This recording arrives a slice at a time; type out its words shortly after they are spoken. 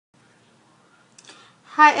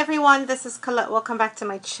Hi everyone, this is Colette. Welcome back to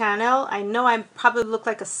my channel. I know I probably look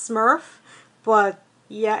like a Smurf, but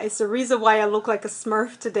yeah, it's the reason why I look like a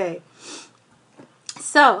Smurf today.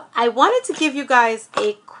 So I wanted to give you guys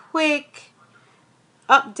a quick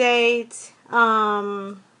update,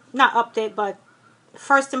 not update, but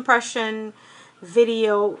first impression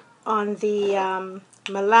video on the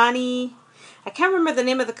Milani. I can't remember the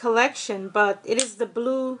name of the collection, but it is the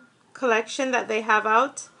blue collection that they have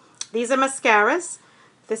out. These are mascaras.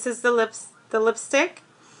 This is the lipstick,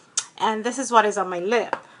 and this is what is on my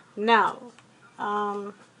lip. Now,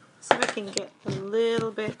 see if I can get a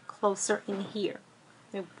little bit closer in here.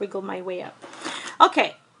 Let me wiggle my way up.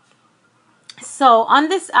 Okay, so on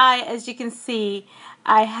this eye, as you can see,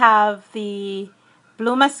 I have the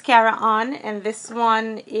blue mascara on, and this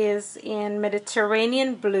one is in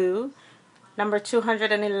Mediterranean blue, number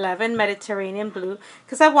 211, Mediterranean blue,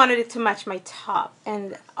 because I wanted it to match my top.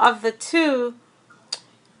 And of the two,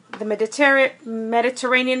 the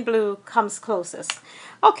Mediterranean blue comes closest.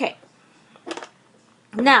 Okay,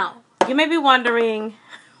 now you may be wondering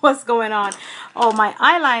what's going on. Oh, my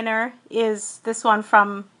eyeliner is this one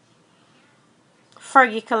from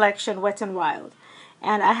Fergie Collection, Wet n Wild,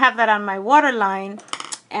 and I have that on my waterline,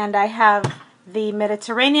 and I have the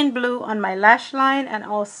Mediterranean blue on my lash line and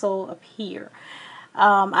also up here.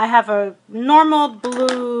 I have a normal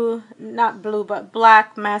blue, not blue, but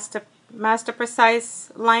black Master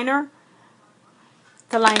Precise liner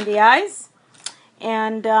to line the eyes.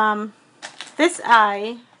 And this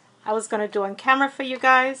eye I was going to do on camera for you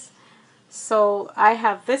guys. So I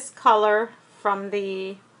have this color from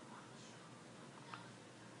the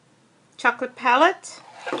chocolate palette.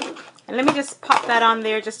 And let me just pop that on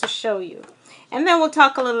there just to show you. And then we'll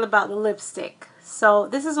talk a little about the lipstick. So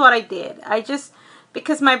this is what I did.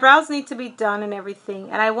 Because my brows need to be done and everything,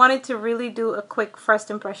 and I wanted to really do a quick first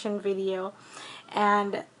impression video.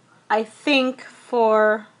 And I think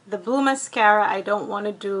for the blue mascara, I don't want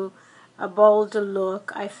to do a bold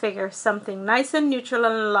look. I figure something nice and neutral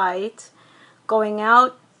and light going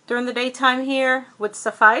out during the daytime here would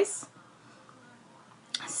suffice.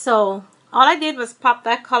 So all I did was pop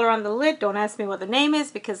that color on the lid. Don't ask me what the name is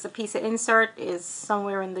because the piece of insert is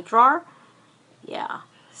somewhere in the drawer. Yeah.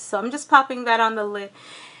 So I'm just popping that on the lid.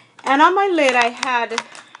 And on my lid I had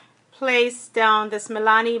placed down this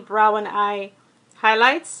Milani Brow and Eye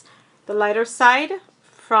highlights, the lighter side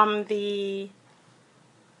from the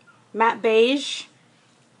matte beige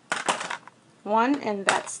one, and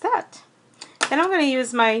that's that. Then I'm going to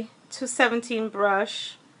use my 217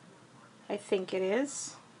 brush, I think it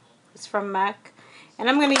is. It's from MAC. And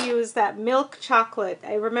I'm going to use that milk chocolate.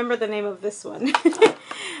 I remember the name of this one.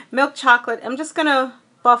 Milk chocolate. I'm just going to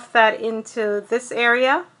buff that into this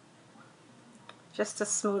area just to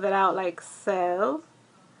smooth it out like so.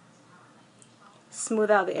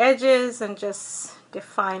 Smooth out the edges and just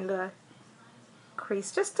define the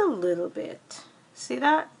crease just a little bit. See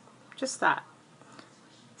that? Just that.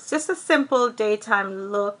 It's just a simple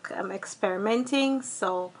daytime look. I'm experimenting,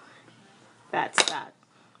 so that's that.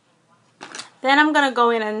 Then I'm going to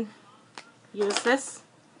go in and use this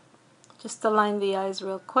just to line the eyes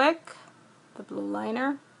real quick. The blue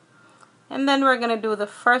liner, and then we're going to do the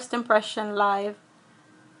first impression live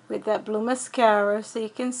with that blue mascara so you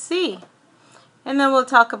can see, and then we'll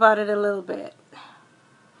talk about it a little bit.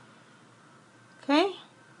 Okay,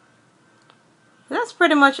 that's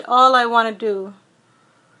pretty much all I want to do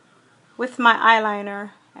with my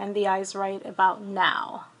eyeliner and the eyes right about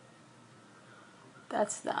now.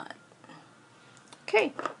 That's that.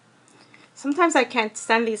 Okay, sometimes I can't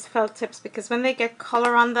stand these felt tips because when they get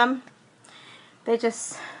color on them, they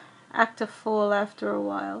just act a fool after a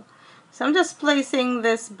while. So I'm just placing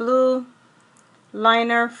this blue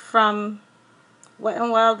liner from Wet n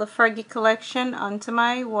Wild, the Fergie Collection, onto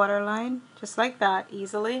my waterline, just like that,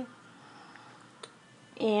 easily.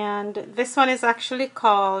 And this one is actually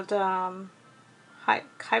called is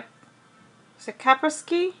it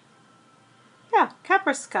Kaspersky? Yeah,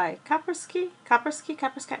 Kaspersky,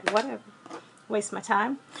 whatever. Waste my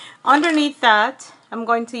time. Underneath that, I'm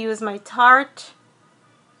going to use my Tarte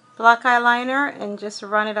black eyeliner and just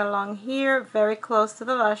run it along here, very close to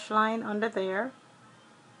the lash line under there.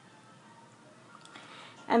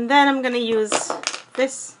 And then I'm going to use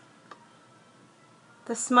this,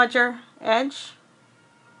 the smudger edge,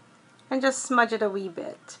 and just smudge it a wee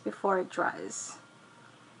bit before it dries.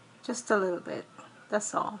 Just a little bit,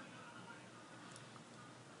 that's all.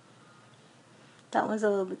 That one's a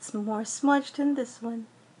little bit more smudged than this one,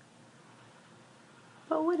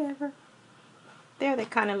 but whatever. There, they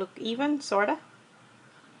kind of look even, sorta.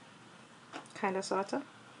 Kinda, sorta.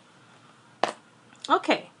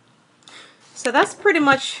 Okay, So that's pretty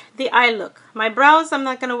much the eye look. My brows I'm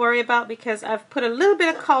not going to worry about because I've put a little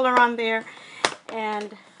bit of color on there.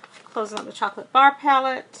 And closing up the chocolate bar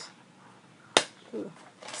palette. Ooh,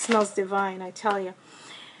 smells divine, I tell you.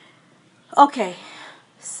 Okay,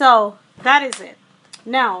 so that is it.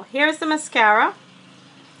 Now, here's the mascara.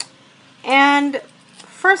 And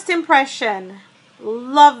first impression,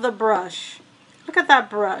 love the brush. Look at that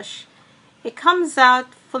brush. It comes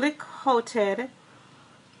out fully coated.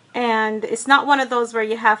 And it's not one of those where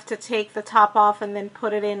you have to take the top off and then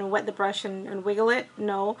put it in and wet the brush and wiggle it.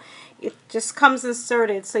 No, it just comes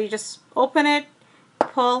inserted. So you just open it,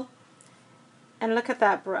 pull, and look at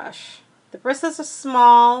that brush. The bristles are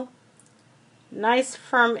small, nice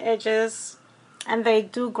firm edges, and they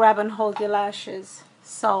do grab and hold your lashes.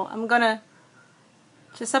 So I'm going to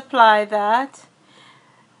just apply that.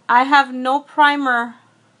 I have no primer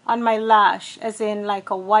on my lash, as in like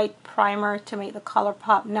a white primer to make the color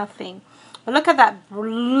pop, nothing. But look at that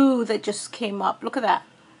blue that just came up. Look at that.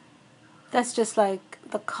 That's just like,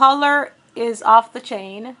 the color is off the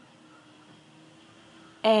chain.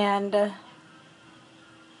 And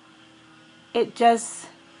it just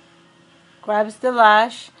grabs the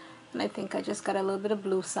lash. And I think I just got a little bit of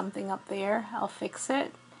blue something up there. I'll fix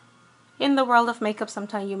it. In the world of makeup,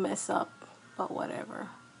 sometimes you mess up. But whatever.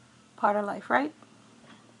 Part of life, right?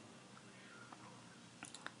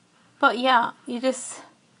 But yeah, you just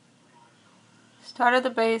start at the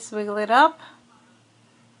base, wiggle it up.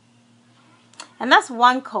 And that's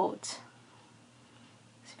one coat.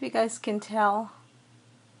 See if you guys can tell.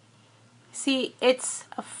 See, it's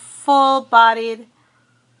a full-bodied,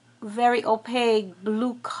 very opaque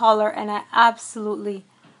blue color, and I absolutely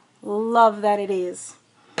love that it is.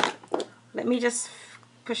 Let me just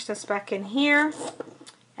push this back in here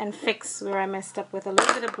and fix where I messed up with a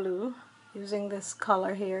little bit of blue. Using this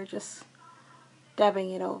color here, just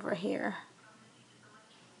dabbing it over here.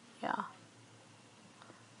 Yeah.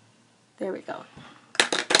 There we go.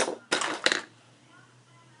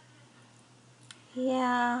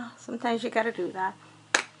 Yeah, sometimes you gotta do that.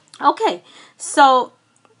 Okay, so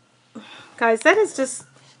guys, that is just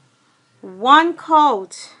one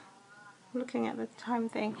coat. Looking at the time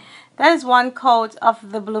thing. That is one coat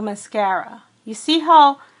of the blue mascara. You see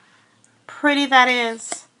how pretty that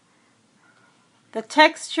is? The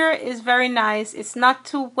texture is very nice. It's not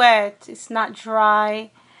too wet. It's not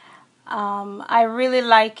dry. I really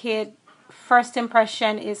like it. First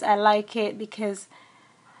impression is I like it because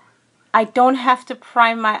I don't have to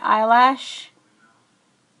prime my eyelash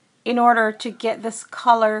in order to get this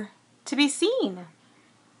color to be seen.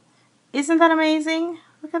 Isn't that amazing?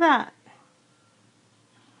 Look at that.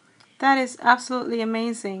 That is absolutely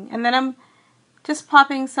amazing. And then I'm just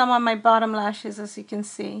popping some on my bottom lashes, as you can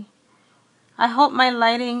see. I hope my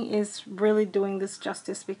lighting is really doing this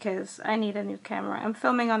justice because I need a new camera. I'm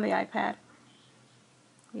filming on the iPad.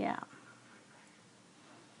 Yeah.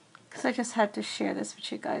 Because I just had to share this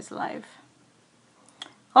with you guys live.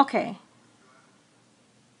 Okay.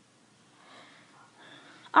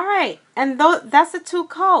 Alright. And that's the two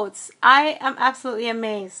coats. I am absolutely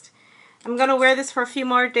amazed. I'm going to wear this for a few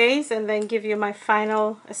more days and then give you my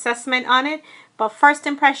final assessment on it. But first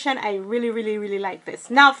impression, I really, really, really like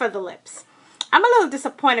this. Now for the lips. I'm a little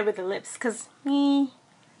disappointed with the lips because my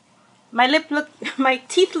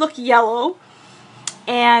teeth look yellow,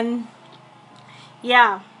 and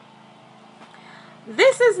yeah,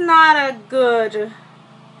 this is not a good.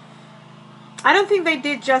 I don't think they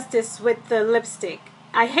did justice with the lipstick.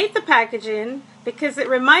 I hate the packaging because it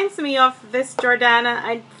reminds me of this Jordana.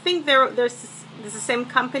 I think there's the same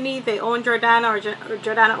company. They own Jordana, or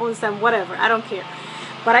Jordana owns them. Whatever. I don't care.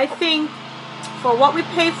 But I think for what we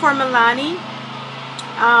pay for Milani.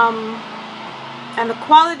 And the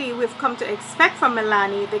quality we've come to expect from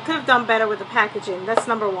Milani, they could have done better with the packaging. That's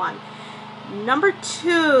number one. Number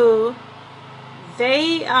two,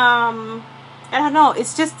 they, I don't know,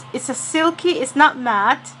 it's a silky, it's not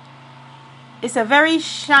matte. It's a very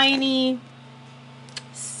shiny,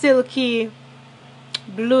 silky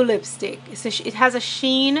blue lipstick. It has a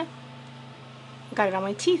sheen. I got it on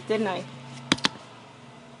my teeth, didn't I?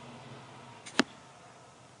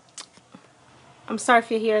 I'm sorry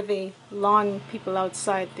if you hear the lawn people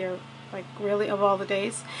outside. They're like, really, of all the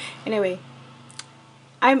days. Anyway,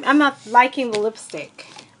 I'm not liking the lipstick,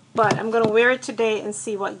 but I'm going to wear it today and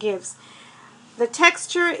see what gives. The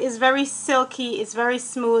texture is very silky. It's very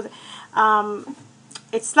smooth.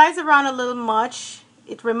 It slides around a little much.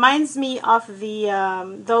 It reminds me of the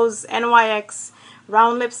those NYX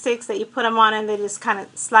round lipsticks that you put them on and they just kind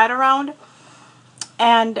of slide around.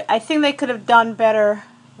 And I think they could have done better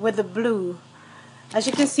with the blue. As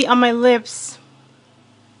you can see on my lips,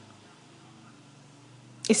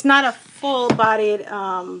 it's not a full-bodied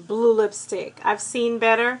blue lipstick. I've seen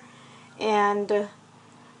better, and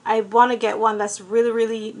I want to get one that's really,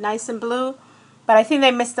 really nice and blue, but I think they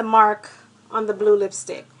missed the mark on the blue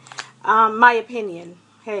lipstick. My opinion.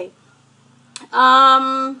 Hey.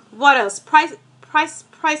 What else? Price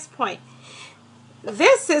point.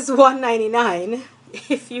 This is $1.99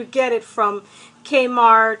 if you get it from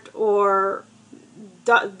Kmart, or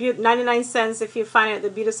 99 cents if you find it at the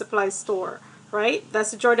beauty supply store, right?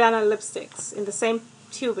 That's the Jordana lipsticks in the same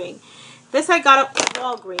tubing. This I got at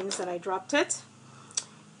Walgreens and I dropped it.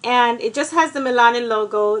 And it just has the Milani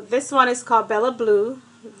logo. This one is called Bella Blue,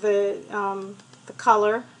 the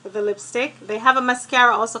color of the lipstick. They have a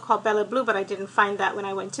mascara also called Bella Blue, but I didn't find that when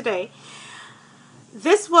I went today.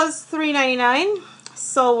 This was $3.99.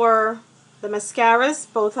 So were the mascaras,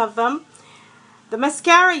 both of them. The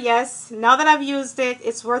mascara, yes, now that I've used it,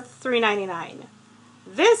 it's worth $3.99.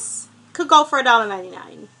 This could go for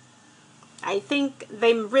 $1.99. I think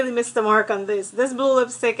they really missed the mark on this. This blue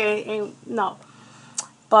lipstick ain't no.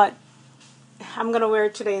 But I'm going to wear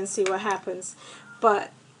it today and see what happens.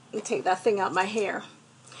 But let me take that thing out my hair.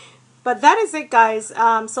 But that is it, guys.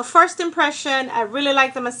 So first impression, I really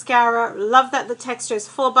like the mascara. Love that the texture is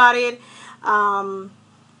full-bodied.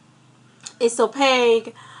 It's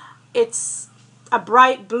opaque. It's a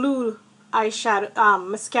bright blue eyeshadow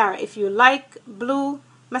mascara. If you like blue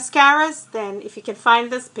mascaras, then if you can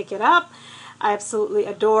find this, pick it up. I absolutely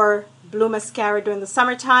adore blue mascara during the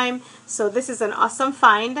summertime, so this is an awesome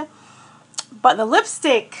find. But the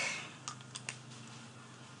lipstick,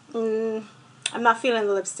 I'm not feeling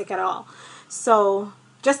the lipstick at all. So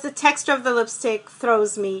just the texture of the lipstick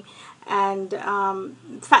throws me, and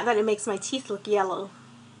the fact that it makes my teeth look yellow.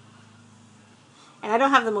 And I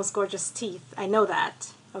don't have the most gorgeous teeth. I know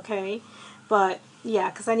that, okay? But,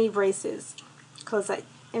 yeah, because I need braces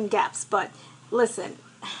and gaps. But, listen.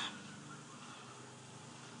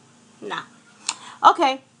 Nah.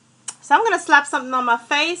 Okay. So I'm going to slap something on my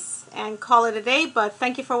face and call it a day. But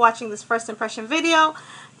thank you for watching this first impression video.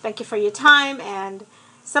 Thank you for your time. And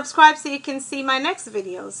subscribe so you can see my next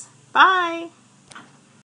videos. Bye.